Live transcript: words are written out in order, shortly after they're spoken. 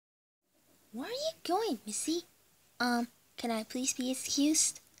Where are you going, Missy? Can I please be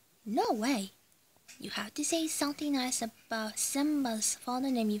excused? No way. You have to say something nice about Simba's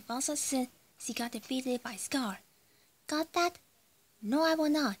father named Mufasa since he got defeated by Scar. Got that? No, I will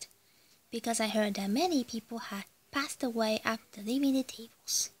not, because I heard that many people had passed away after leaving the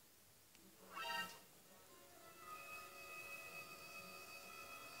tables.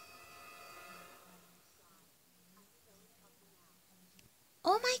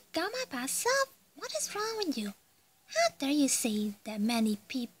 Oh my god, my past self! What is wrong with you? How dare you say that many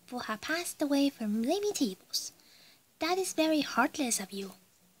people have passed away from leaving tables? That is very heartless of you.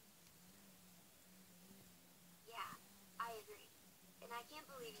 Yeah, I agree. And I can't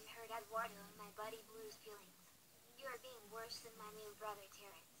believe you hurt Eduardo and my buddy Blue's feelings. You are being worse than my new brother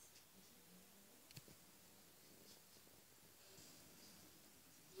Terrence.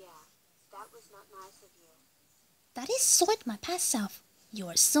 Yeah, that was not nice of you. That is sort my past self. You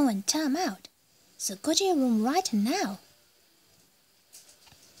are so in time out. So go to your room right now.